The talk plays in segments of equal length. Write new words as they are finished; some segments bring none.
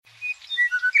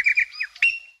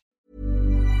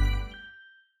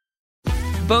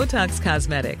Botox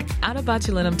Cosmetic, out of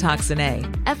botulinum toxin A,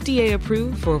 FDA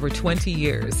approved for over 20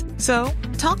 years. So,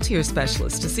 talk to your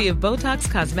specialist to see if Botox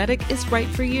Cosmetic is right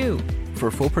for you. For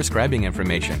full prescribing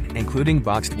information, including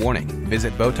boxed warning,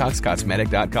 visit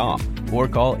BotoxCosmetic.com or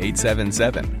call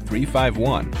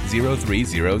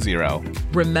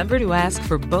 877-351-0300. Remember to ask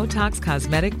for Botox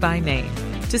Cosmetic by name.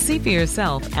 To see for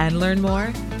yourself and learn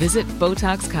more, visit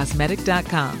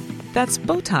BotoxCosmetic.com. That's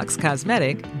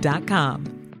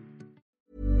BotoxCosmetic.com.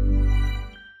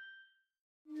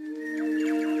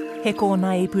 He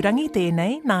kōna ipurangi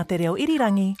tēnei nā te reo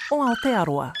irirangi o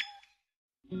Aotearoa.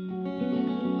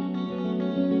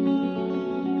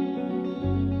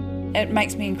 It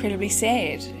makes me incredibly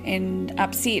sad and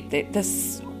upset that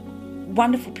this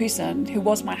wonderful person who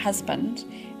was my husband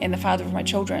and the father of my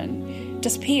children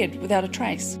disappeared without a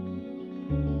trace.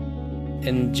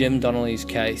 In Jim Donnelly's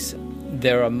case,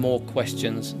 there are more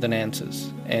questions than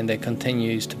answers, and there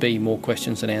continues to be more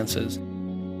questions than answers.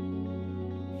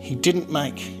 He didn't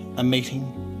make a meeting,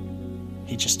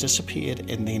 he just disappeared,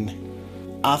 and then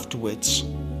afterwards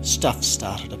stuff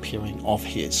started appearing of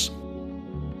his.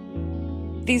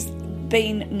 There's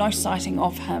been no sighting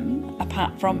of him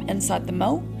apart from inside the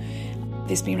mill.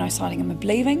 There's been no sighting of him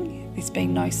leaving. There's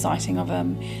been no sighting of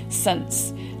him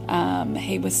since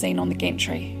he was seen on the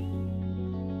gantry.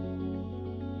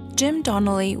 Jim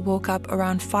Donnelly woke up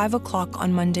around 5 o'clock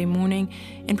on Monday morning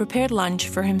and prepared lunch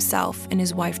for himself and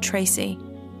his wife Tracey.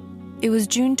 It was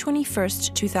June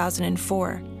 21st,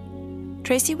 2004.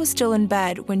 Tracey was still in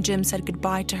bed when Jim said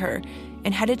goodbye to her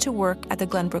and headed to work at the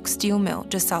Glenbrook Steel Mill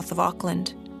just south of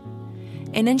Auckland.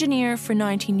 An engineer for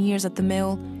 19 years at the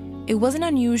mill, it wasn't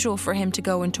unusual for him to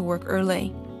go into work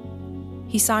early.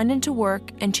 He signed into work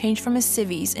and changed from his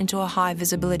civvies into a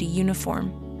high-visibility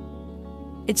uniform.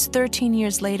 It's 13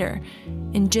 years later,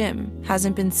 and Jim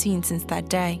hasn't been seen since that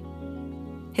day.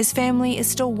 His family is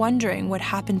still wondering what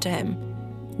happened to him.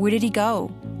 Where did he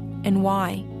go? And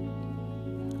why?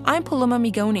 I'm Paloma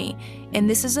Migoni, and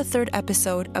this is the third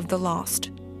episode of The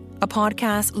Lost, a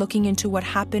podcast looking into what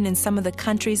happened in some of the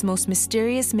country's most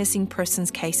mysterious missing persons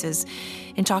cases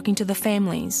and talking to the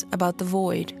families about the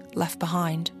void left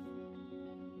behind.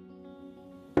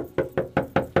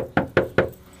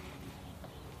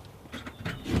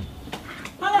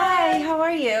 Hi, how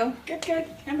are you? Good.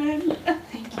 Come in.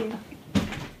 Thank you.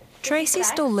 Tracey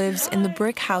still lives in the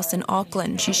brick house in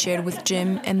Auckland she shared with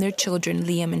Jim and their children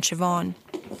Liam and Siobhan.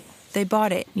 They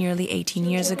bought it nearly 18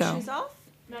 years ago.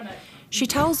 She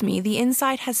tells me the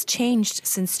inside has changed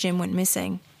since Jim went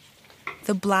missing.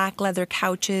 The black leather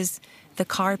couches, the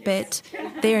carpet,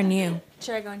 they are new.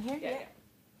 Should I go in here? Yeah.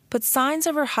 But signs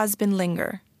of her husband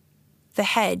linger. The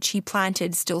hedge he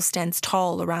planted still stands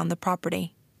tall around the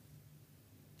property.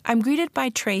 I'm greeted by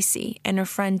Tracey and her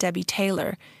friend Debbie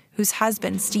Taylor, whose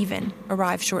husband, Stephen,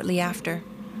 arrived shortly after.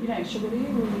 You don't sugar, do you?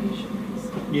 Or do you sugar?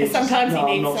 Yes. Sometimes he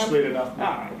needs I'm not some. sweet enough. All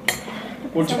right.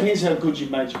 Well, it depends how good you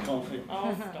made your coffee.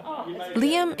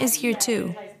 Liam is here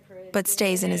too, but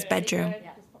stays in his bedroom.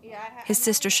 His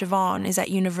sister Siobhan is at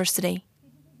university.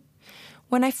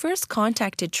 When I first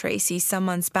contacted Tracey some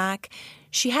months back,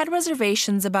 she had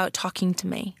reservations about talking to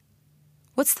me.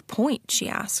 What's the point, she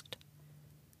asked.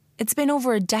 It's been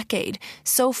over a decade.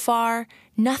 So far,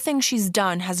 nothing she's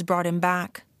done has brought him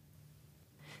back.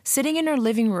 Sitting in her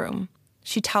living room,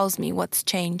 she tells me what's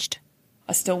changed.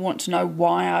 I still want to know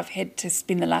why I've had to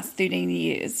spend the last 13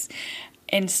 years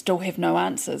and still have no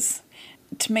answers.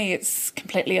 To me, it's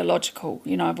completely illogical.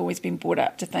 You know, I've always been brought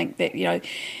up to think that, you know,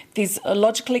 there's a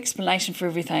logical explanation for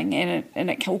everything and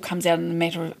it all comes out in a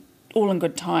matter of all in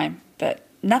good time. But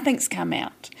nothing's come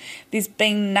out. There's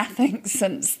been nothing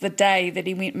since the day that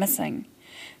he went missing.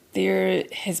 There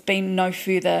has been no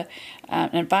further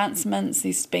advancements.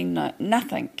 There's been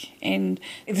nothing. And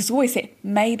there's always that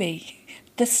maybe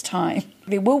this time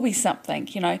there will be something,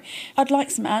 you know. I'd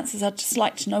like some answers. I'd just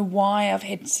like to know why I've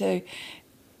had to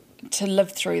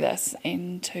live through this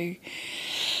and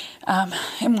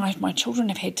my children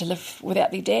have had to live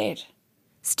without their dad.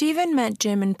 Stephen met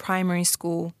Jim in primary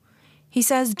school. He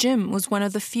says Jim was one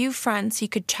of the few friends he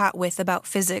could chat with about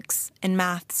physics and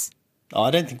maths.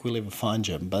 I don't think we'll ever find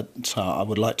Jim, but I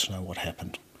would like to know what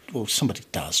happened. Well, somebody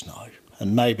does know,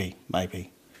 and maybe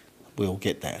we'll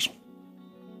get that.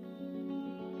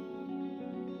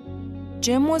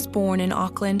 Jim was born in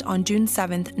Auckland on June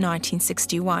 7th,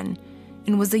 1961,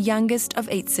 and was the youngest of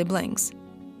 8 siblings.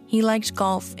 He liked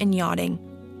golf and yachting.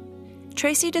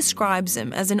 Tracey describes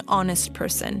him as an honest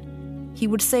person. He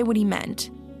would say what he meant.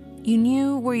 You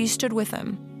knew where you stood with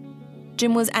him.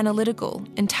 Jim was analytical,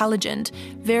 intelligent,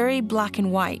 very black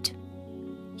and white.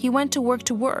 He went to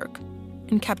work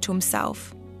and kept to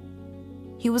himself.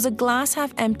 He was a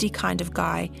glass-half-empty kind of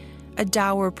guy, a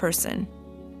dour person.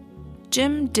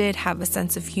 Jim did have a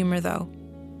sense of humor, though.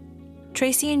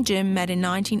 Tracey and Jim met in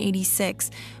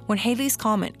 1986 when Halley's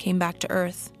Comet came back to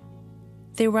Earth.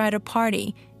 They were at a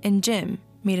party, and Jim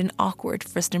made an awkward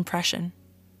first impression.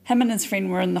 Him and his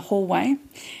friend were in the hallway,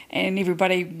 and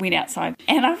everybody went outside.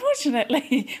 And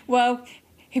unfortunately, well,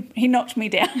 he knocked me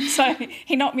down, so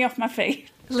he knocked me off my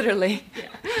feet. Literally.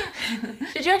 Yeah.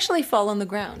 Did you actually fall on the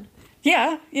ground?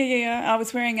 Yeah. I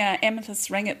was wearing an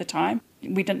amethyst ring at the time.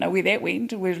 We didn't know where that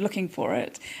went. We were looking for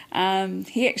it.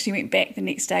 He actually went back the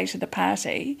next day to the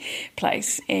party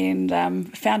place and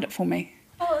found it for me.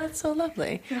 Oh, that's so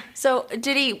lovely. Yeah. So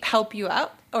did he help you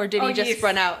out, or did he just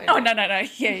run out? Oh, no.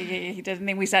 Yeah, he did. And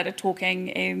then we started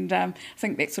talking, and I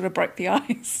think that sort of broke the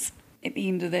ice. At the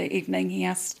end of the evening, he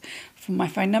asked for my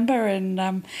phone number, and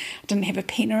I didn't have a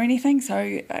pen or anything, so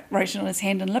I wrote it on his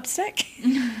hand in lipstick.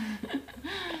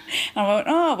 I went,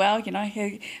 oh,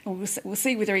 well, we'll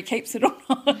see whether he keeps it or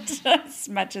not,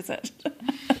 smudges it.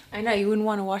 I know, you wouldn't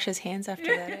want to wash his hands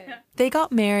after that. Eh? They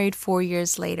got married 4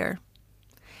 years later.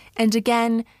 And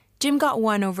again, Jim got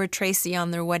one over Tracey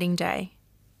on their wedding day.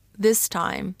 This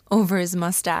time, over his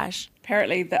mustache.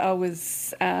 Apparently, I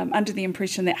was under the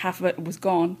impression that half of it was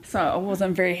gone. So I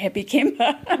wasn't very happy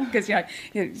camper because,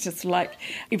 it's just like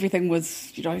everything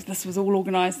was, this was all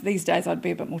organised. These days I'd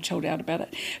be a bit more chilled out about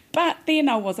it. But then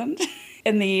I wasn't.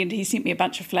 In the end, he sent me a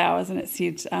bunch of flowers and it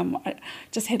said, I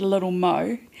just had a little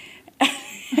mow.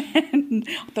 And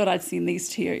I thought I'd send these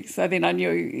to you. So then I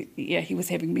knew, he was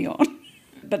having me on.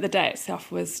 But the day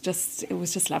itself was just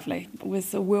lovely. It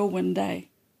was a whirlwind day.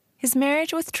 His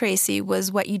marriage with Tracey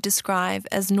was what you describe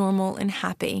as normal and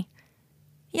happy.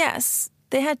 Yes,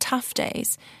 they had tough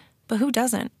days, but who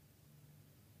doesn't?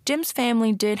 Jim's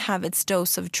family did have its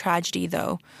dose of tragedy,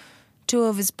 though. 2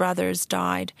 of his brothers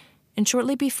died, and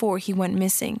shortly before he went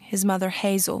missing, his mother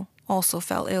Hazel also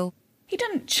fell ill. He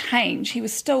didn't change. He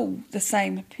was still the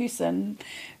same person.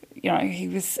 He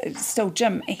was still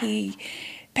Jim. He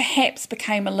perhaps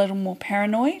became a little more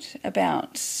paranoid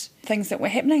about things that were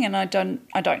happening, and I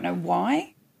don't know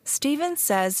why. Stephen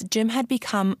says Jim had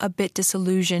become a bit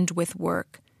disillusioned with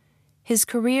work. His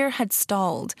career had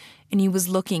stalled, and he was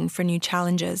looking for new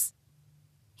challenges.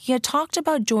 He had talked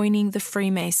about joining the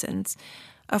Freemasons,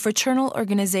 a fraternal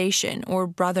organization, or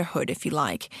brotherhood if you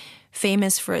like,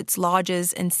 famous for its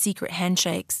lodges and secret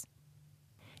handshakes.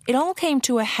 It all came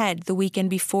to a head the weekend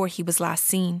before he was last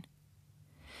seen.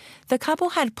 The couple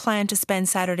had planned to spend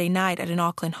Saturday night at an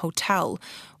Auckland hotel,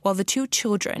 while the 2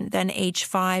 children, then aged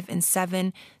 5 and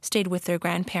 7, stayed with their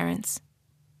grandparents.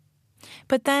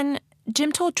 But then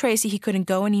Jim told Tracey he couldn't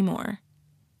go anymore.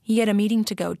 He had a meeting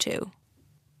to go to.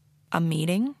 A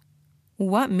meeting?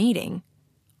 What meeting?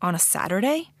 On a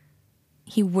Saturday?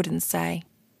 He wouldn't say.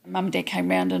 Mum and Dad came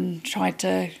round and tried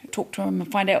to talk to him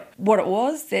and find out what it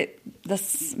was that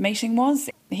this meeting was.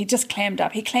 He just clammed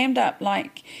up. He clammed up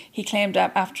like he clammed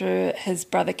up after his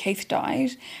brother Keith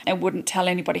died and wouldn't tell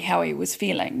anybody how he was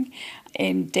feeling.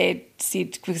 And Dad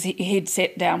said, because he had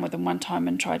sat down with him one time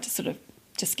and tried to sort of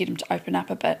just get him to open up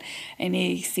a bit, and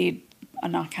he said, oh,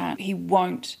 no, I can't. He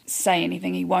won't say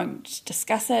anything. He won't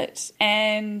discuss it.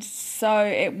 And so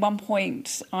at one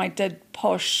point I did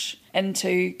push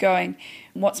into going,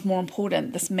 what's more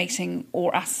important, this meeting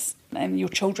or us and your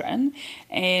children?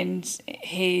 And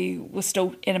he was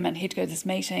still adamant he'd go to this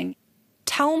meeting.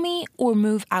 Tell me or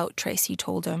move out, Tracey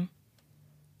told him.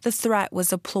 The threat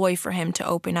was a ploy for him to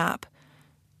open up.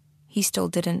 He still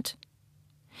didn't.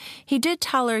 He did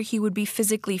tell her he would be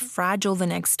physically fragile the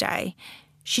next day.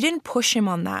 She didn't push him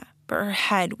on that, but her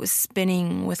head was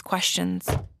spinning with questions.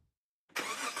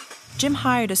 Jim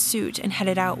hired a suit and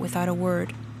headed out without a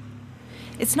word.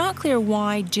 It's not clear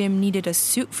why Jim needed a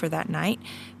suit for that night,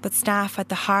 but staff at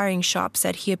the hiring shop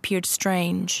said he appeared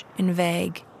strange and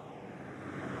vague.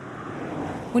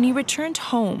 When he returned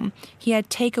home, he had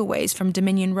takeaways from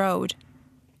Dominion Road.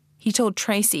 He told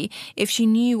Tracey if she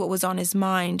knew what was on his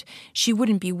mind, she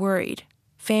wouldn't be worried.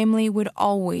 Family would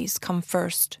always come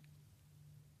first.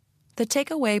 The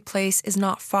takeaway place is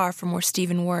not far from where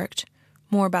Stephen worked.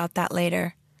 More about that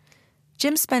later.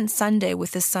 Jim spent Sunday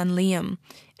with his son Liam,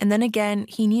 and then again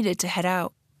he needed to head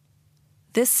out.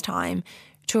 This time,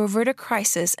 to avert a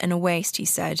crisis and a waste, he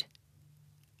said.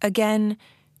 Again,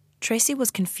 Tracey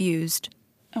was confused.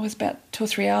 It was about 2 or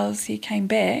 3 hours he came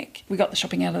back. We got the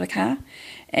shopping out of the car,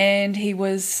 and he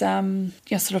was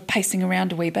sort of pacing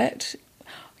around a wee bit.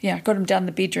 Yeah, got him down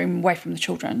the bedroom away from the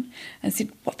children and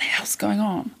said, what the hell's going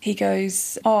on? He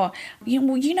goes,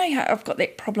 you know how I've got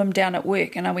that problem down at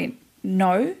work? And I went,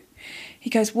 no. He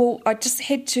goes, well, I just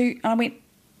had to. And I went,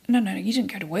 no, you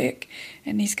didn't go to work.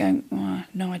 And he's going, oh,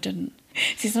 no, I didn't.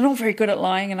 He says, I'm not very good at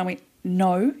lying. And I went,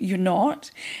 no, you're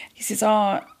not. He says,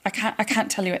 oh, I can't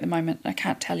tell you at the moment. I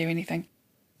can't tell you anything.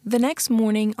 The next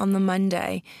morning on the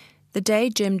Monday, the day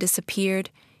Jim disappeared,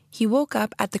 he woke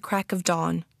up at the crack of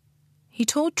dawn. He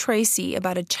told Tracey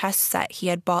about a chess set he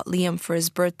had bought Liam for his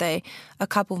birthday a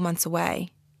couple of months away.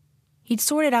 He'd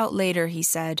sort it out later, he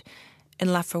said,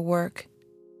 and left for work.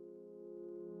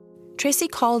 Tracey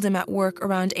called him at work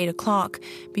around 8 o'clock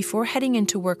before heading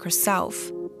into work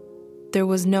herself. There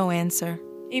was no answer.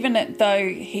 Even though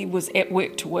he was at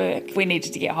work to work, if we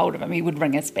needed to get hold of him, he would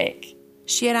ring us back.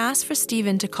 She had asked for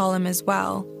Stephen to call him as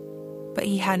well, but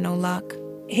he had no luck.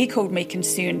 He called me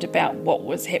concerned about what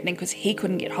was happening because he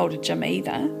couldn't get hold of Jim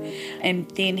either. And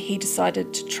then he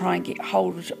decided to try and get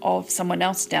hold of someone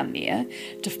else down there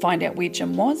to find out where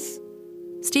Jim was.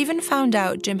 Stephen found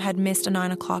out Jim had missed a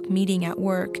 9 o'clock meeting at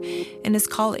work, and his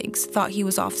colleagues thought he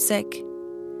was off sick.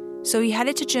 So he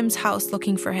headed to Jim's house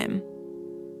looking for him.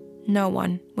 No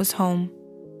one was home.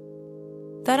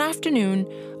 That afternoon,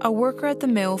 a worker at the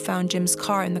mill found Jim's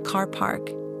car in the car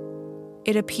park.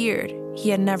 It appeared he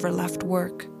had never left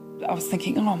work. I was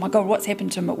thinking, oh my God, what's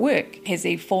happened to him at work? Has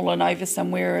he fallen over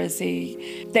somewhere? Is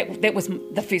he... That was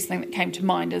the first thing that came to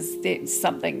mind, is that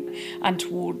something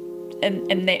untoward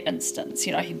in that instance.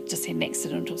 You know, he just had an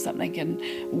accident or something, and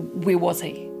where was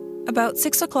he? About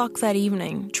 6 o'clock that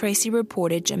evening, Tracey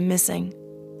reported Jim missing.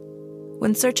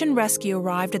 When search and rescue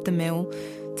arrived at the mill,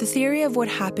 the theory of what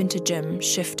happened to Jim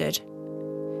shifted.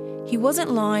 He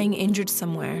wasn't lying injured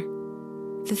somewhere.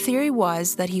 The theory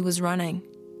was that he was running.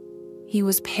 He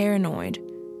was paranoid.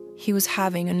 He was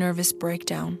having a nervous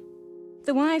breakdown.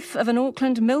 The wife of an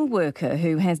Auckland mill worker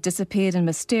who has disappeared in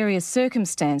mysterious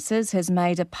circumstances has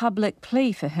made a public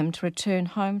plea for him to return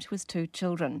home to his 2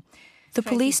 children. The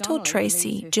police told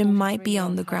Tracey Jim might be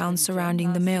on the ground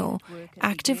surrounding the mill,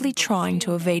 actively trying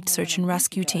to evade search and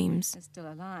rescue teams.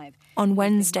 On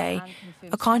Wednesday,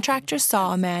 a contractor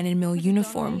saw a man in mill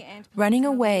uniform running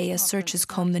away as searchers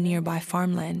combed the nearby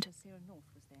farmland.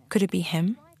 Could it be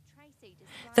him?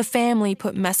 The family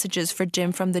put messages for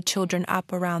Jim from the children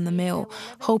up around the mill,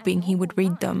 hoping he would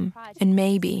read them and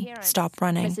maybe stop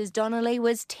running. Mrs. Donnelly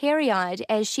was teary-eyed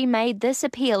as she made this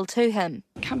appeal to him.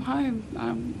 Come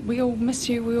home. We all miss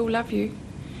you. We all love you.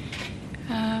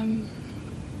 And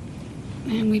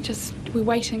we're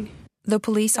waiting. The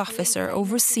police officer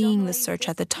overseeing the search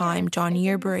at the time, John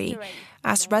Yearbury,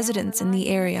 asked residents in the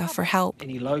area for help.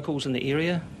 Any locals in the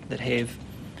area that have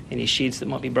any sheds that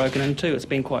might be broken into? It's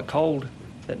been quite cold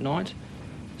at night,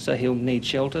 so he'll need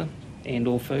shelter and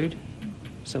or food.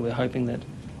 So we're hoping that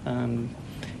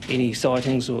any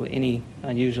sightings or any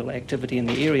unusual activity in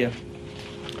the area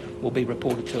will be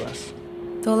reported to us.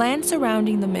 The land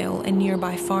surrounding the mill and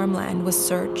nearby farmland was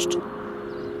searched.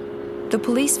 The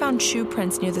police found shoe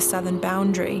prints near the southern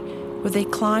boundary, where they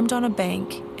climbed on a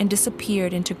bank and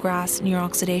disappeared into grass near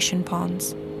oxidation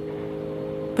ponds.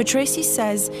 But Tracey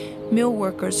says mill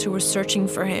workers who were searching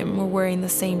for him were wearing the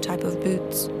same type of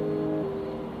boots.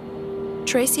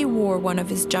 Tracey wore one of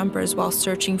his jumpers while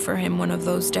searching for him one of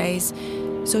those days,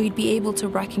 so he'd be able to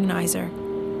recognize her.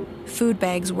 Food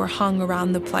bags were hung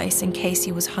around the place in case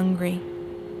he was hungry.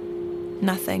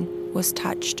 Nothing was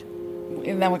touched.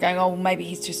 And they were going, oh, maybe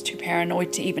he's just too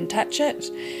paranoid to even touch it.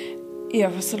 Yeah, I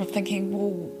was sort of thinking,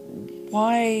 well,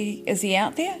 why is he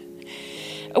out there?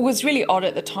 It was really odd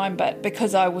at the time, but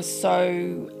because I was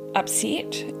so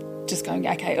upset, just going,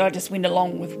 okay, I just went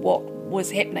along with what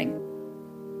was happening.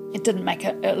 It didn't make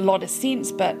a lot of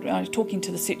sense, but talking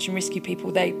to the search and rescue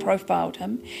people, they profiled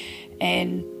him,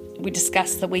 and we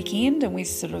discussed the weekend, and we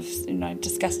sort of,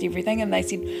 discussed everything, and they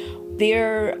said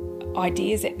their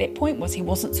ideas at that point was he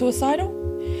wasn't suicidal.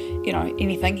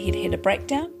 Anything, he'd had a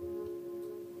breakdown.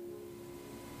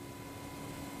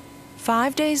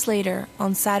 5 days later,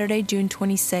 on Saturday, June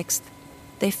 26th,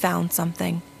 they found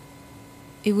something.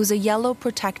 It was a yellow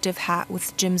protective hat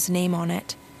with Jim's name on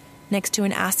it, next to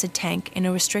an acid tank in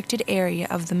a restricted area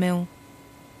of the mill.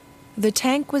 The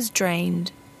tank was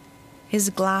drained. His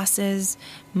glasses,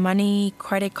 money,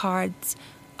 credit cards,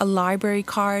 a library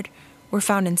card were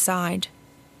found inside.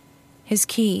 His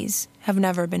keys have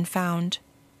never been found.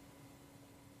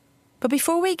 But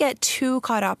before we get too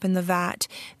caught up in the vat,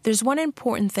 there's one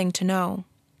important thing to know.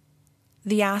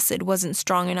 The acid wasn't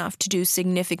strong enough to do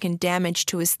significant damage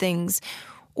to his things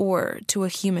or to a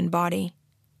human body.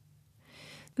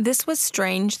 This was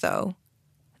strange, though.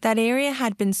 That area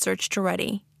had been searched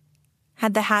already.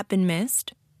 Had the hat been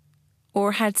missed?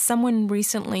 Or had someone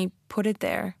recently put it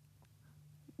there?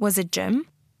 Was it Jim?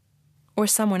 Or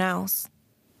someone else?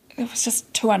 it was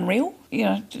just too unreal.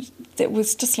 It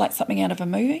was just like something out of a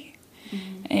movie.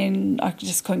 Mm-hmm. And I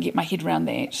just couldn't get my head around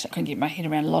that. I couldn't get my head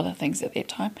around a lot of things at that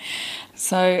time.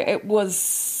 So it was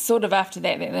sort of after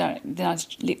that then I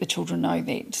let the children know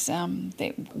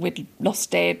that we'd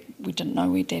lost Dad. We didn't know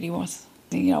where Daddy was.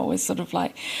 It was sort of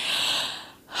like,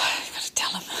 I've got to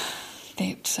tell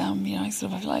him that,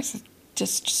 sort of like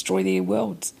just destroy their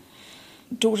worlds.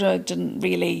 Daughter didn't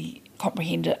really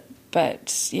comprehend it, but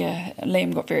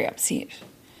Liam got very upset.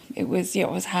 It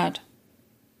was hard.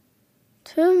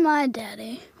 To my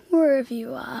daddy, wherever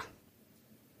you are,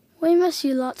 we miss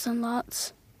you lots and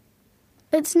lots.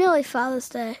 It's nearly Father's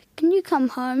Day. Can you come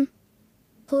home,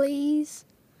 please?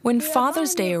 When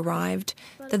Father's Day arrived,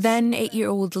 the then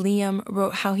 8-year-old Liam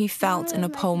wrote how he felt in a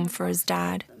poem for his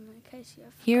dad.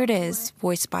 Here it is,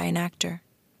 voiced by an actor.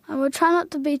 I will try not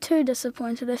to be too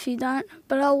disappointed if you don't,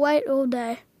 but I'll wait all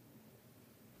day.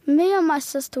 Me and my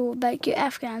sister will bake you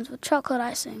Afghans with chocolate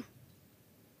icing.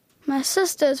 My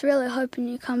sister is really hoping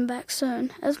you come back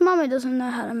soon, as Mummy doesn't know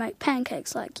how to make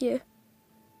pancakes like you.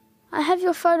 I have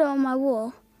your photo on my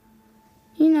wall.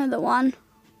 You know the one.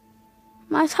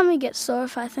 My tummy gets sore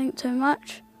if I think too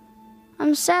much.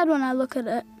 I'm sad when I look at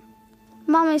it.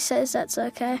 Mummy says that's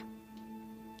okay.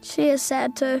 She is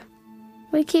sad too.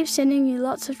 We keep sending you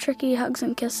lots of tricky hugs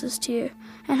and kisses to you,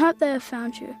 and hope they have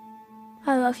found you.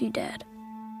 I love you, Dad.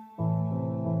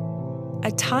 A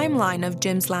timeline of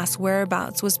Jim's last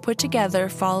whereabouts was put together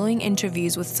following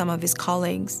interviews with some of his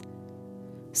colleagues.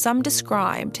 Some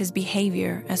described his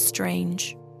behavior as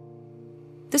strange.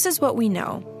 This is what we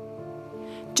know.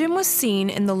 Jim was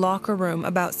seen in the locker room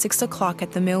about 6 o'clock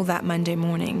at the mill that Monday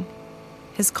morning.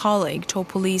 His colleague told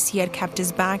police he had kept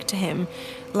his back to him,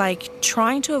 like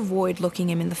trying to avoid looking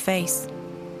him in the face.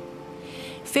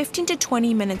 15 to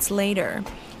 20 minutes later,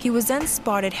 he was then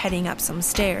spotted heading up some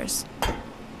stairs.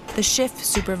 The shift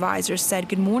supervisor said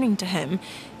good morning to him,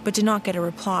 but did not get a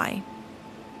reply.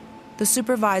 The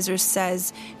supervisor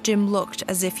says Jim looked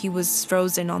as if he was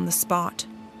frozen on the spot.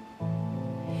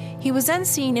 He was then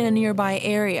seen in a nearby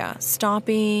area,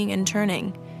 stopping and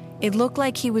turning. It looked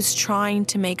like he was trying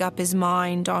to make up his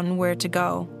mind on where to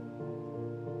go.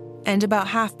 And about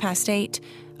 8:30,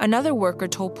 another worker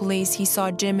told police he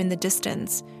saw Jim in the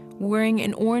distance, wearing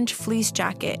an orange fleece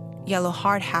jacket, yellow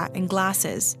hard hat, and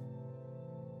glasses.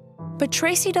 But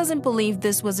Tracey doesn't believe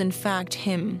this was in fact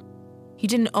him. He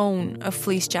didn't own a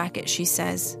fleece jacket, she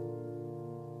says.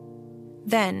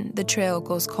 Then the trail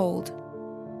goes cold.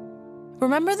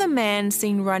 Remember the man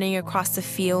seen running across the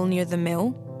field near the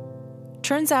mill?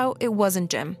 Turns out it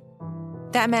wasn't Jim.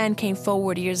 That man came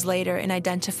forward years later and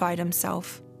identified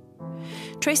himself.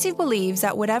 Tracey believes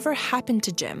that whatever happened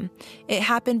to Jim, it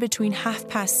happened between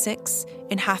 6:30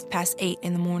 and 8:30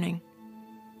 in the morning.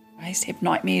 I used to have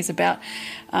nightmares about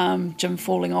Jim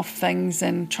falling off things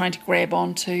and trying to grab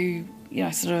onto,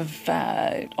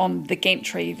 on the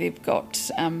gantry they've got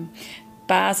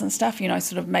bars and stuff,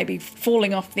 sort of maybe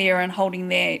falling off there and holding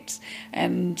that,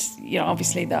 and,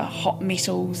 obviously the hot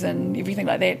metals and everything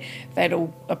like that, they'd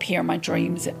all appear in my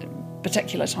dreams at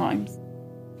particular times.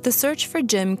 The search for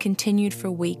Jim continued for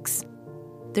weeks.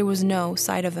 There was no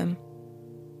sight of him.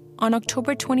 On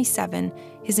October 27,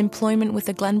 his employment with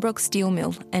the Glenbrook Steel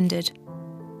Mill ended.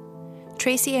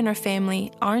 Tracey and her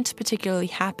family aren't particularly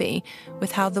happy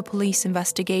with how the police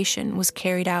investigation was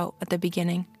carried out at the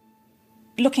beginning.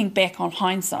 Looking back on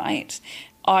hindsight,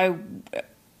 I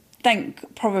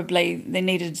think probably there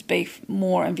needed to be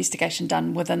more investigation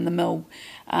done within the mill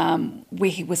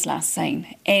where he was last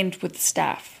seen, and with the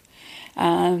staff.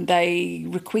 They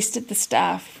requested the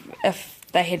staff, if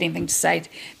they had anything to say,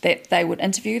 that they would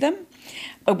interview them.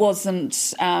 It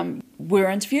wasn't were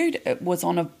interviewed, it was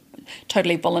on a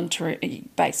totally voluntary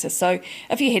basis. So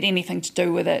if you had anything to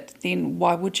do with it, then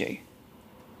why would you?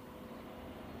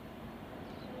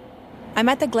 I'm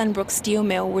at the Glenbrook Steel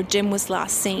Mill where Jim was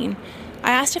last seen.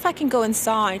 I asked if I can go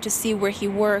inside to see where he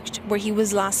worked, where he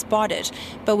was last spotted,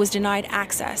 but was denied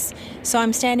access. So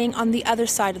I'm standing on the other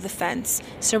side of the fence,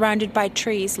 surrounded by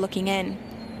trees looking in.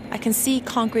 I can see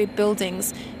concrete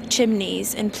buildings,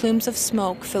 chimneys, and plumes of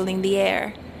smoke filling the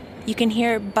air. You can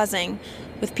hear buzzing,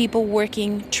 with people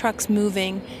working, trucks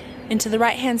moving, and to the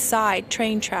right-hand side,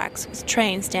 train tracks with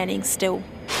trains standing still.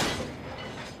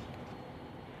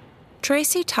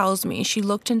 Tracey tells me she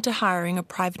looked into hiring a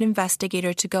private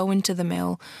investigator to go into the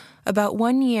mill about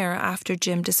 1 year after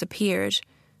Jim disappeared,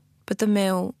 but the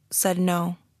mill said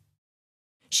no.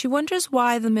 She wonders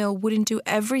why the mill wouldn't do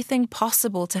everything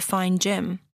possible to find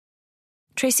Jim.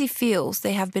 Tracey feels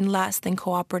they have been less than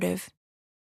cooperative.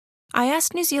 I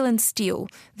asked New Zealand Steel,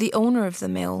 the owner of the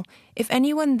mill, if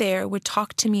anyone there would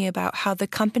talk to me about how the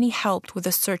company helped with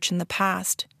a search in the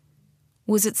past.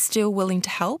 Was it still willing to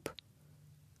help?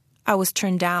 I was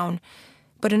turned down,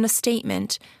 but in a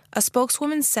statement, a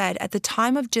spokeswoman said at the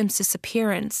time of Jim's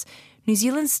disappearance, New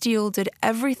Zealand Steel did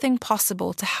everything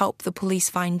possible to help the police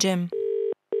find Jim.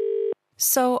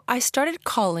 So I started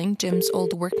calling Jim's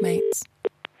old workmates.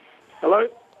 Hello?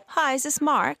 Hi, is this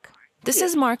Mark? This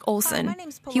is Mark Olsen.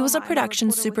 He was a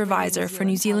production supervisor for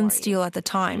New Zealand Steel at the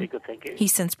time.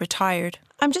 He's since retired.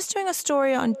 I'm just doing a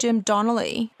story on Jim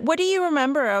Donnelly. What do you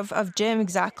remember of Jim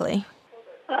exactly?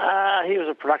 He was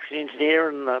a production engineer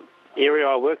in the area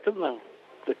I worked in,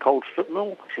 the cold strip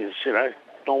mill. He was,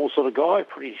 normal sort of guy,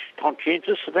 pretty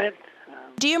conscientious of that.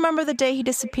 Do you remember the day he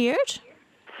disappeared?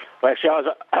 Well, actually,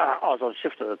 I was on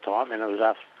shift at the time, and it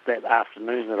was that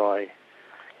afternoon that I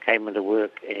came into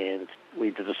work and we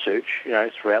did a search,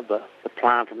 throughout the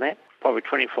plant and that. Probably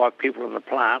 25 people in the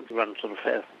plant. Everyone sort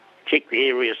of checked the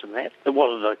areas and that. It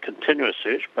wasn't a continuous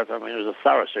search, but it was a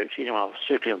thorough search. I was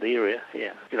circling the area.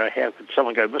 Yeah. How could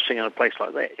someone go missing in a place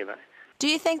like that? Do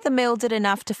you think the mill did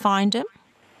enough to find him?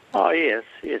 Oh yes.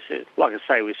 Like I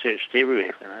say, we searched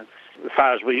everywhere. As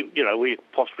far as we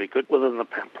possibly could within the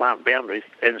plant boundaries,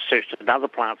 and searched in other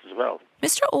plants as well.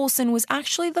 Mr. Olsen was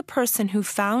actually the person who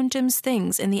found Jim's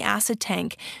things in the acid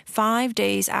tank 5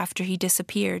 days after he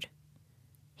disappeared.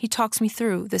 He talks me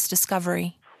through this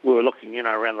discovery. We were looking,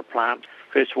 around the plant.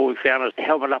 First of all, we found his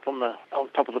helmet up on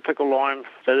top of the pickle line.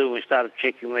 So then we started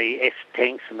checking the acid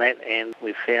tanks and that, and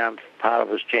we found part of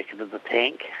his jacket in the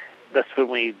tank. That's when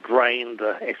we drained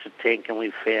the acid tank and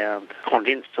we found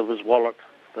contents of his wallet,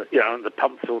 in the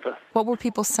pump filter. What were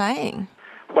people saying?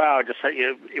 Well, I just say,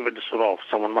 it was just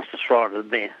someone must have thrown it in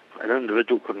there. An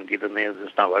individual couldn't get in there.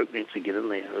 There's no opening to get in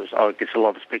there. I guess a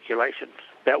lot of speculation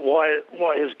about why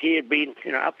his gear had been,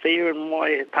 up there and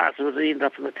why parts of it ended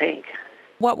up in the tank.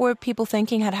 What were people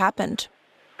thinking had happened?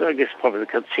 I guess probably the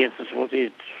consensus was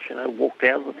he'd, walked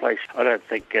out of the place. I don't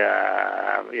think,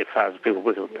 as far as people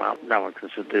working at the plant, no one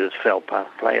considered there's foul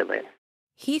play in that.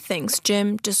 He thinks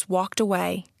Jim just walked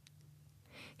away.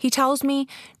 He tells me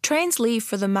trains leave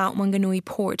for the Mount Wanganui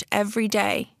port every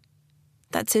day.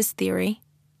 That's his theory.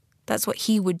 That's what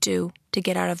he would do to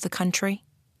get out of the country.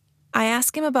 I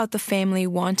ask him about the family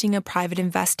wanting a private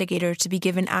investigator to be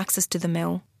given access to the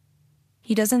mill.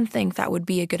 He doesn't think that would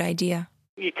be a good idea.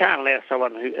 You can't allow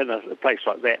someone who in a place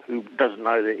like that who doesn't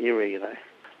know the area,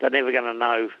 They're never going to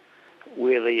know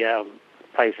where the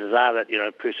places are that,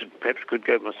 a person perhaps could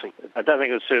go missing. I don't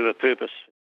think it would serve a purpose.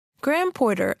 Graham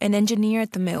Porter, an engineer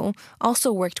at the mill,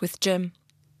 also worked with Jim.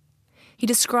 He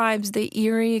describes the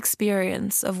eerie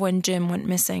experience of when Jim went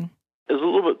missing. It was a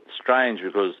little bit strange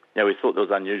because we thought it was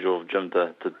unusual of Jim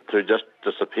to just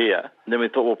disappear. And then we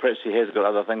thought, well, perhaps he has got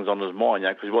other things on his mind,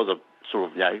 because he was a sort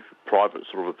of private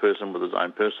sort of a person with his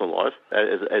own personal life.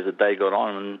 As the day got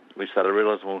on, and we started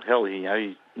realising, well, hell,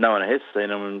 no one has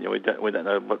seen him, and we don't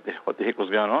know what the heck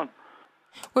was going on.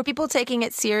 Were people taking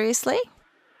it seriously?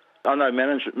 I know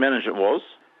management was.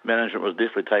 Management was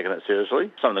definitely taking it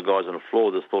seriously. Some of the guys on the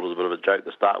floor just thought it was a bit of a joke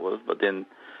to start with, but then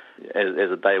as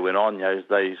the day went on,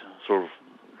 they sort of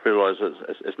realised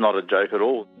it's not a joke at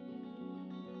all.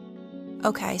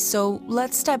 Okay, so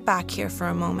let's step back here for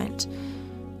a moment.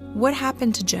 What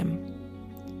happened to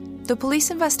Jim? The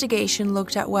police investigation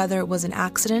looked at whether it was an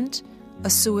accident, a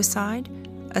suicide,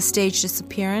 a staged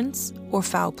disappearance, or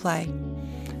foul play.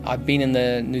 I've been in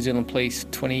the New Zealand Police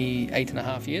 28 and a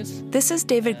half years. This is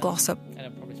David Glossop.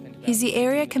 He's the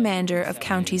area commander of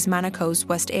Counties Manako's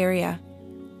West area.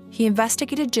 He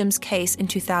investigated Jim's case in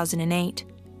 2008.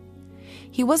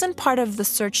 He wasn't part of the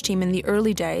search team in the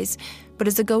early days, but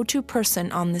is a go-to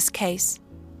person on this case.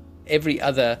 Every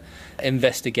other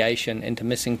investigation into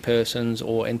missing persons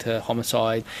or into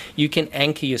homicide, you can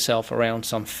anchor yourself around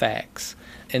some facts.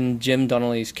 In Jim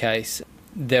Donnelly's case,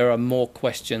 there are more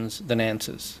questions than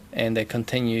answers, and there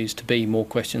continues to be more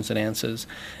questions than answers.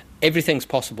 Everything's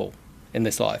possible in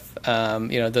this life.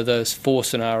 There's 4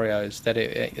 scenarios that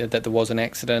there was an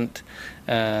accident,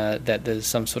 that there's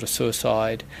some sort of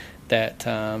suicide, that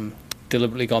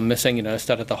deliberately gone missing,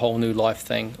 started the whole new life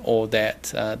thing, or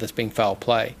that there's been foul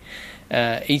play.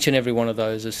 Each and every one of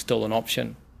those is still an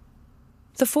option.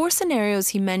 The 4 scenarios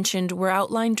he mentioned were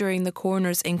outlined during the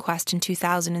coroner's inquest in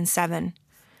 2007.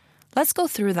 Let's go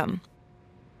through them.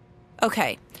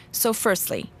 Okay, so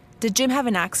firstly, did Jim have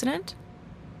an accident?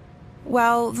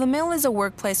 Well, the mill is a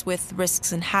workplace with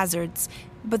risks and hazards,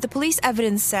 but the police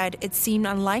evidence said it seemed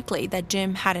unlikely that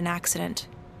Jim had an accident.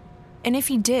 And if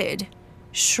he did,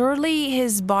 surely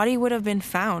his body would have been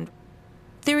found.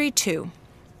 Theory 2.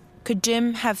 Could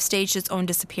Jim have staged his own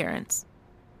disappearance?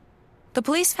 The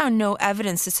police found no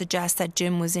evidence to suggest that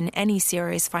Jim was in any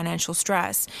serious financial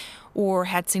stress or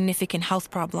had significant health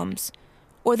problems,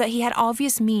 or that he had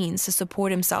obvious means to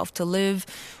support himself to live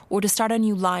or to start a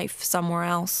new life somewhere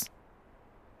else.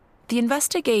 The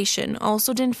investigation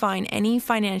also didn't find any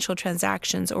financial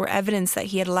transactions or evidence that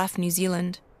he had left New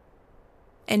Zealand.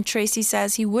 And Tracey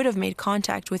says he would have made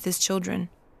contact with his children.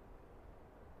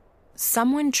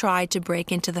 Someone tried to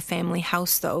break into the family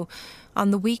house, though,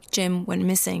 on the week Jim went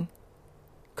missing.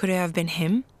 Could it have been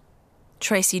him?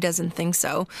 Tracey doesn't think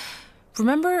so.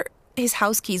 Remember, his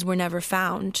house keys were never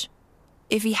found.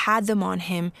 If he had them on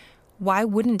him, why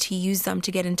wouldn't he use them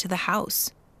to get into the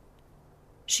house?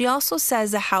 She also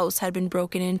says the house had been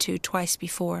broken into twice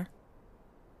before.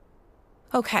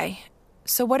 Okay,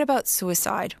 so what about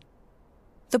suicide?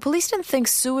 The police didn't think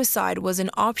suicide was an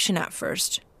option at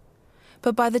first.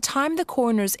 But by the time the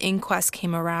coroner's inquest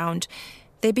came around,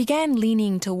 they began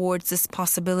leaning towards this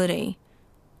possibility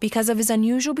because of his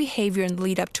unusual behavior in the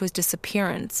lead up to his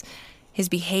disappearance, his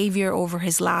behavior over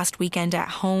his last weekend at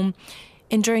home,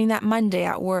 and during that Monday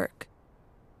at work.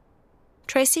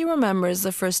 Tracey remembers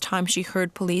the first time she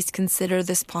heard police consider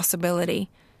this possibility.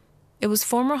 It was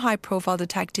former high-profile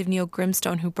detective Neil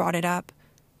Grimstone who brought it up.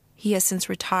 He has since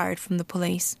retired from the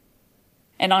police.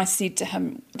 And I said to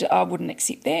him, I wouldn't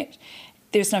accept that.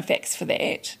 There's no facts for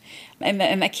that. And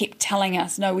they kept telling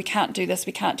us, no, we can't do this,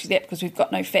 we can't do that because we've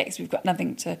got no facts, we've got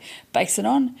nothing to base it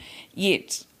on.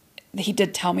 Yet he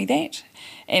did tell me that.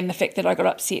 And the fact that I got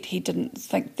upset, he didn't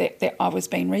think that I was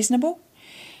being reasonable.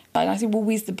 And I said, well,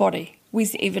 where's the body?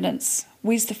 Where's the evidence?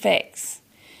 Where's the facts?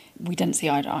 We didn't see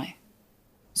eye to eye.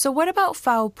 So what about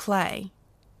foul play?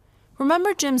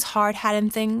 Remember Jim's hard hat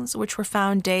and things, which were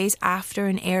found days after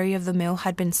an area of the mill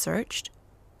had been searched?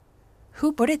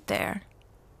 Who put it there?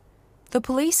 The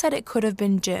police said it could have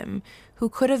been Jim, who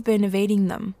could have been evading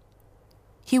them.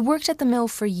 He worked at the mill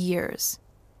for years.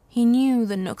 He knew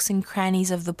the nooks and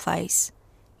crannies of the place.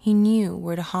 He knew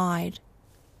where to hide.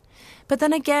 But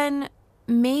then again,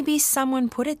 maybe someone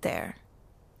put it there.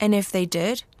 And if they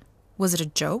did, was it a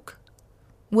joke?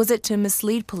 Was it to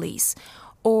mislead police?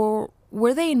 Or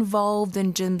were they involved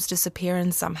in Jim's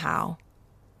disappearance somehow?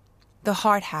 The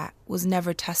hard hat was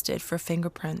never tested for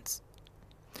fingerprints.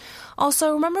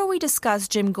 Also, remember we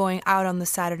discussed Jim going out on the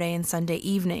Saturday and Sunday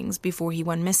evenings before he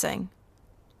went missing?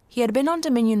 He had been on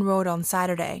Dominion Road on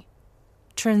Saturday.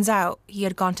 Turns out he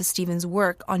had gone to Stephen's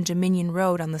work on Dominion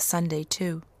Road on the Sunday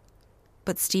too.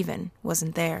 But Stephen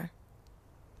wasn't there.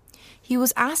 He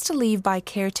was asked to leave by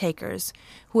caretakers,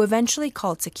 who eventually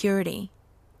called security.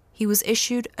 He was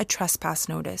issued a trespass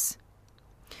notice.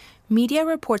 Media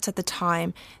reports at the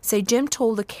time say Jim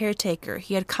told the caretaker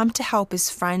he had come to help his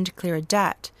friend clear a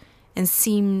debt and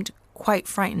seemed quite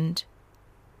frightened.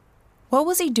 What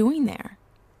was he doing there?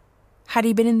 Had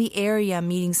he been in the area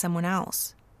meeting someone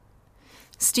else?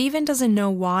 Stephen doesn't know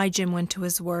why Jim went to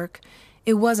his work.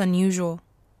 It was unusual.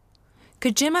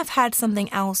 Could Jim have had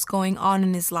something else going on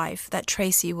in his life that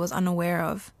Tracey was unaware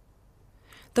of?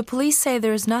 The police say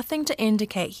there is nothing to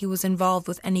indicate he was involved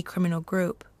with any criminal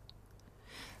group.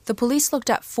 The police looked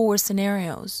at 4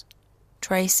 scenarios.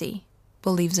 Tracey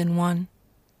believes in one.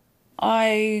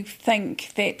 I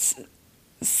think that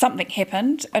something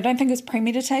happened. I don't think it was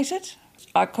premeditated.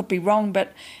 I could be wrong,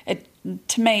 but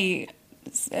to me,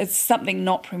 it's something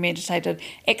not premeditated,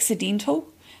 accidental,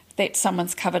 that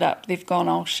someone's covered up. They've gone,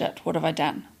 oh shit, what have I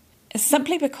done? It's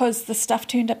simply because the stuff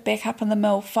turned up back up in the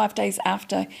mill 5 days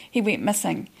after he went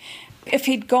missing. If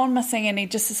he'd gone missing and he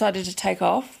just decided to take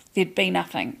off, there'd be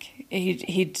nothing.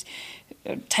 He'd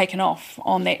taken off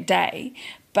on that day,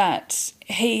 but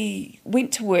he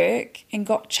went to work and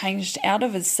got changed out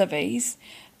of his civvies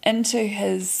into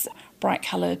his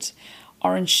bright-coloured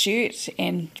orange shirt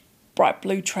and bright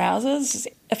blue trousers.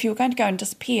 If you were going to go and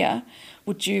disappear,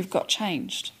 would you have got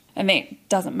changed? And that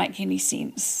doesn't make any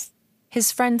sense.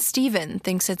 His friend Stephen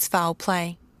thinks it's foul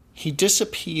play. He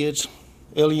disappeared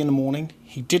early in the morning.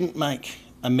 He didn't make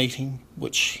a meeting,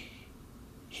 which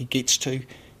he gets to.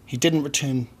 He didn't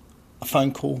return a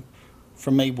phone call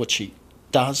from me, which he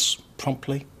does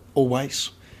promptly,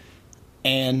 always.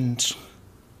 And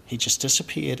he just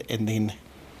disappeared, and then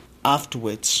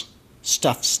afterwards,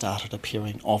 stuff started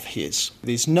appearing of his.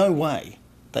 There's no way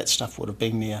that stuff would have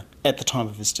been there at the time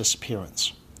of his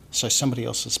disappearance. So somebody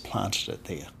else has planted it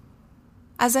there.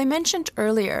 As I mentioned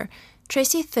earlier,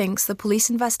 Tracey thinks the police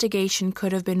investigation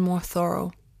could have been more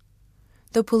thorough.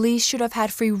 The police should have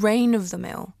had free rein of the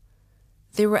mill.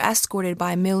 They were escorted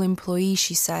by mill employees,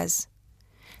 she says.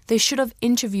 They should have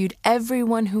interviewed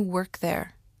everyone who worked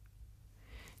there.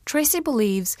 Tracey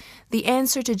believes the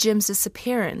answer to Jim's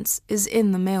disappearance is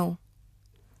in the mill,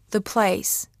 the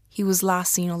place he was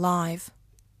last seen alive.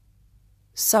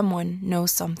 Someone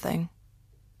knows something.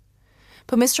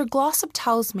 But Mr. Glossop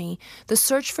tells me the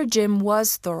search for Jim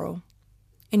was thorough,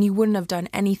 and he wouldn't have done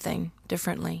anything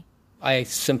differently. I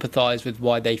sympathise with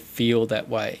why they feel that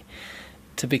way.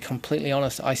 To be completely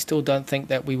honest, I still don't think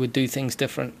that we would do things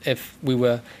different if we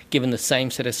were given the same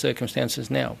set of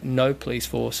circumstances now. No police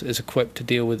force is equipped to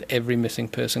deal with every missing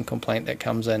person complaint that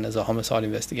comes in as a homicide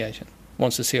investigation.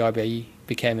 Once the CIB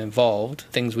became involved,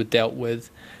 things were dealt with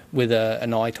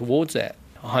an eye towards that.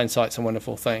 Hindsight's a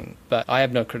wonderful thing, but I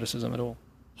have no criticism at all.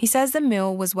 He says the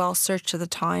mill was well searched at the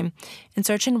time, and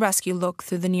search and rescue looked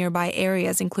through the nearby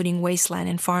areas, including wasteland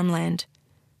and farmland.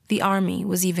 The army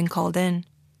was even called in.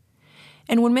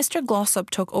 And when Mr. Glossop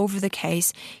took over the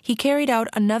case, he carried out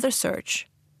another search.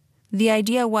 The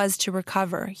idea was to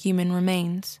recover human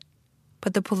remains,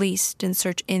 but the police didn't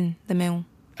search in the mill.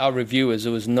 Our review is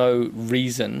there was no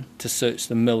reason to search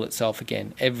the mill itself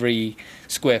again. Every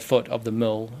square foot of the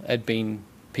mill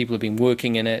people had been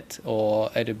working in it,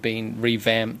 or it had been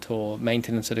revamped, or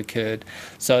maintenance had occurred.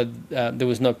 So there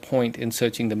was no point in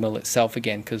searching the mill itself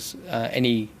again, because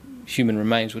any human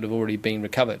remains would have already been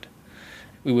recovered.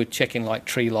 We were checking like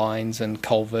tree lines and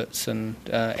culverts and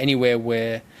anywhere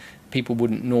where people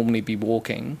wouldn't normally be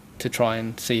walking to try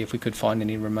and see if we could find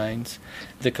any remains.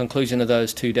 The conclusion of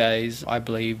those 2 days, I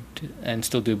believed, and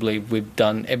still do believe, we've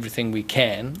done everything we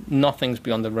can. Nothing's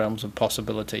beyond the realms of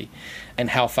possibility. And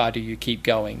how far do you keep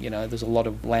going? You know, there's a lot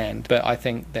of land. But I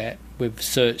think that we've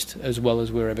searched as well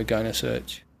as we're ever going to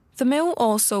search. The mill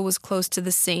also was close to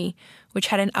the sea, which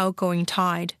had an outgoing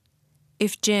tide.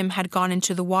 If Jim had gone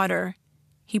into the water,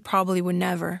 he probably would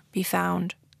never be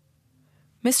found.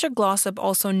 Mr. Glossop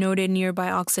also noted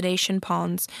nearby oxidation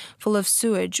ponds full of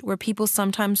sewage where people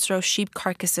sometimes throw sheep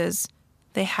carcasses.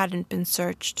 They hadn't been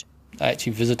searched. I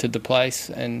actually visited the place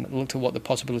and looked at what the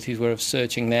possibilities were of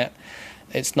searching that.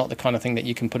 It's not the kind of thing that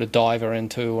you can put a diver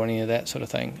into or any of that sort of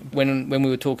thing. When we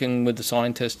were talking with the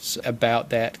scientists about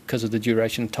that, because of the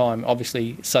duration of time,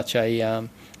 obviously such an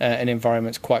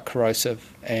environment's quite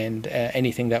corrosive, and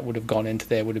anything that would have gone into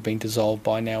there would have been dissolved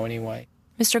by now anyway.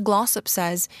 Mr. Glossop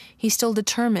says he's still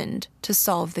determined to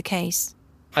solve the case.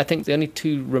 I think the only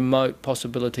two remote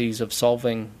possibilities of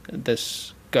solving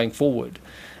this going forward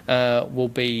will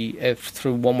be if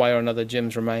through one way or another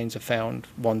Jim's remains are found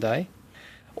one day,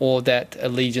 or that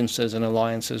allegiances and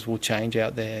alliances will change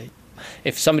out there.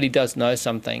 If somebody does know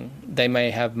something, they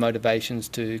may have motivations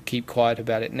to keep quiet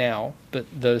about it now, but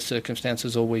those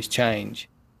circumstances always change.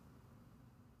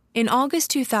 In August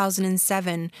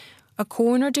 2007, a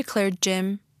coroner declared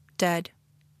Jim dead.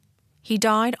 He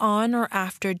died on or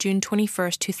after June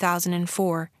 21,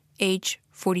 2004, age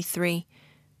 43,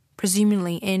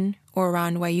 presumably in or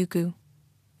around Waiuku.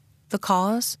 The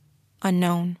cause?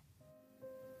 Unknown.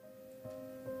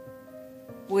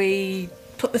 We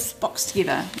put this box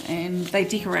together and they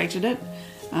decorated it.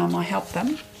 I helped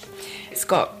them. It's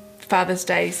got Father's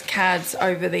Day cards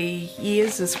over the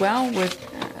years as well, with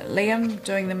Liam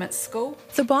doing them at school.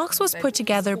 The box was put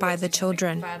together by the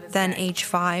children, then age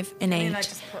 5 and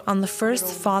 8, on the first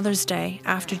Father's Day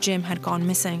after Jim had gone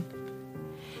missing.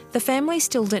 The family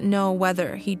still didn't know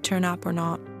whether he'd turn up or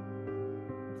not.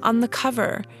 On the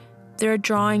cover, there are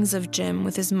drawings of Jim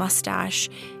with his mustache,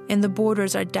 and the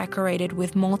borders are decorated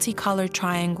with multicolored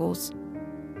triangles.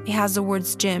 It has the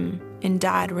words Jim and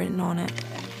Dad written on it.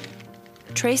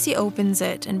 Tracey opens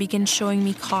it and begins showing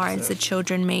me cards the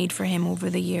children made for him over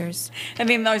the years. And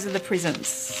then those are the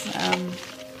presents.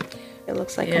 It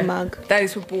looks like a mug.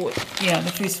 Those were bought,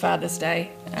 the first Father's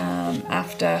Day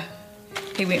after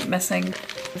he went missing.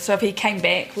 So if he came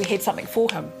back, we had something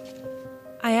for him.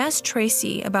 I asked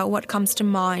Tracey about what comes to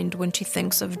mind when she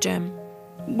thinks of Jim.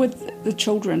 With the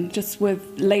children, just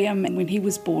with Liam and when he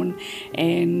was born,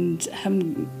 and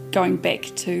him going back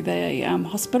to the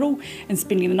hospital and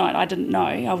spending the night. I didn't know.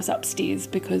 I was upstairs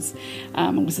because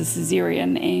it was a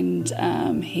caesarean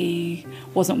and he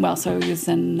wasn't well, so he was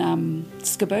in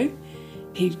Skiboo.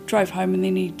 He drove home and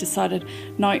then he decided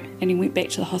no, and he went back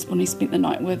to the hospital and he spent the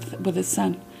night with his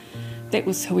son. That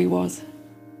was who he was.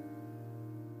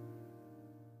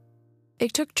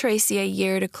 It took Tracey a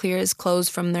year to clear his clothes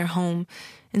from their home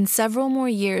and several more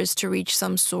years to reach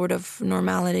some sort of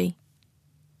normality.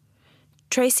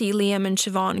 Tracey, Liam and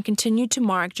Siobhan continued to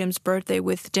mark Jim's birthday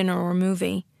with dinner or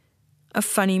movie. A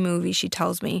funny movie, she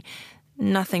tells me.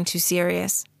 Nothing too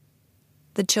serious.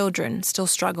 The children still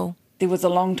struggle. There was a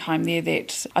long time there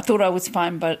that I thought I was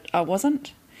fine, but I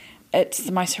wasn't. It's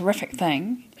the most horrific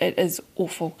thing. It is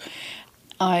awful.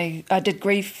 I did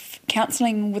grief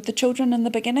counselling with the children in the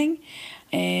beginning,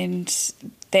 and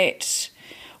that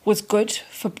was good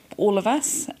for all of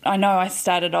us. I know I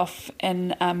started off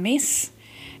in a mess.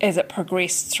 As it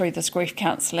progressed through this grief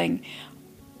counselling,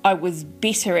 I was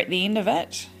better at the end of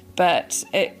it, but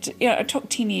it took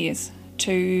 10 years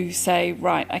to say,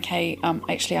 right, okay,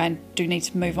 actually I do need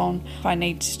to move on. I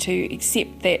need to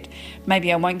accept that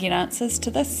maybe I won't get answers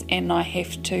to this, and I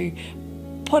have to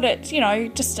put it,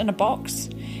 just in a box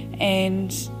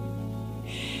and,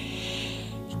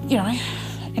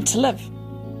 and to live.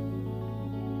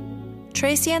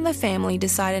 Tracey and the family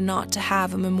decided not to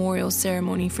have a memorial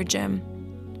ceremony for Jim.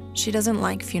 She doesn't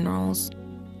like funerals.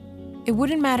 It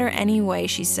wouldn't matter anyway,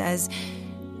 she says.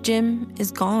 Jim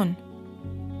is gone.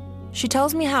 She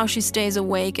tells me how she stays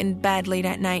awake in bed late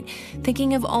at night,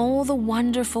 thinking of all the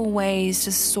wonderful ways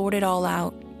to sort it all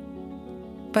out.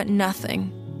 But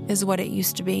nothing is what it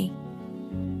used to be.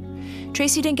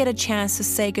 Tracey didn't get a chance to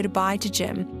say goodbye to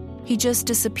Jim. He just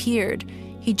disappeared.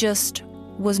 He just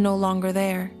was no longer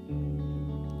there.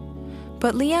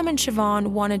 But Liam and Siobhan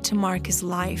wanted to mark his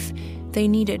life. They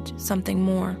needed something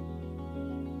more.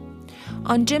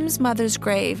 On Jim's mother's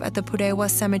grave at the Purewa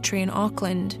Cemetery in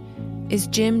Auckland is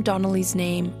Jim Donnelly's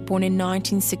name, born in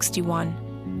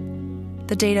 1961.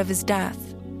 The date of his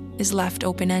death is left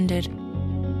open-ended.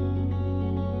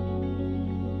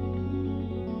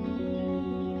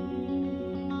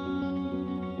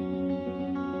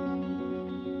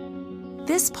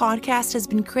 This podcast has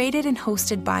been created and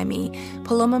hosted by me,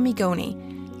 Paloma Migoni.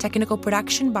 Technical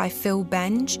production by Phil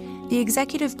Benge. The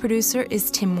executive producer is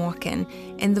Tim Morgan,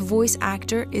 and the voice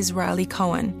actor is Riley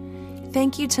Cohen.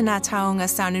 Thank you to Nat Taonga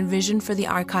Sound and Vision for the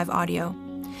archive audio.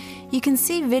 You can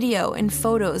see video and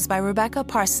photos by Rebecca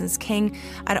Parsons King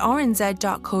at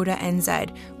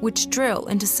rnz.co.nz, which drill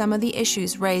into some of the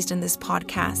issues raised in this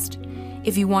podcast.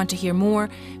 If you want to hear more,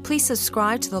 please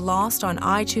subscribe to The Lost on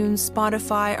iTunes,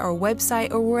 Spotify, our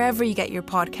website, or wherever you get your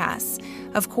podcasts.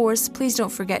 Of course, please don't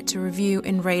forget to review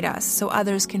and rate us so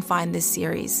others can find this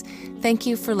series. Thank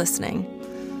you for listening.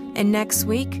 And next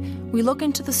week, we look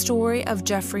into the story of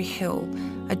Jeffrey Hill,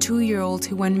 a 2-year-old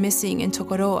who went missing in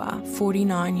Tokoroa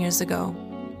 49 years ago.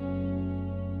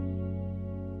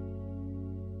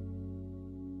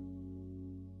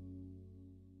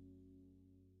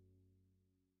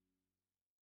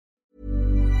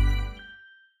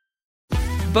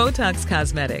 Botox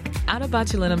Cosmetic, out of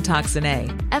botulinum toxin A,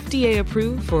 FDA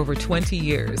approved for over 20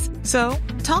 years. So,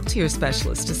 talk to your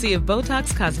specialist to see if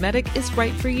Botox Cosmetic is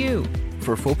right for you.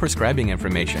 For full prescribing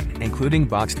information, including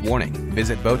boxed warning,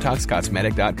 visit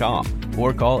BotoxCosmetic.com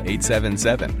or call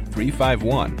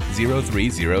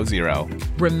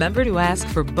 877-351-0300. Remember to ask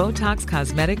for Botox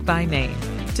Cosmetic by name.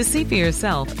 To see for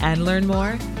yourself and learn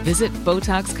more, visit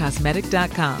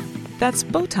BotoxCosmetic.com. That's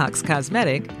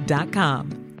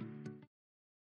BotoxCosmetic.com.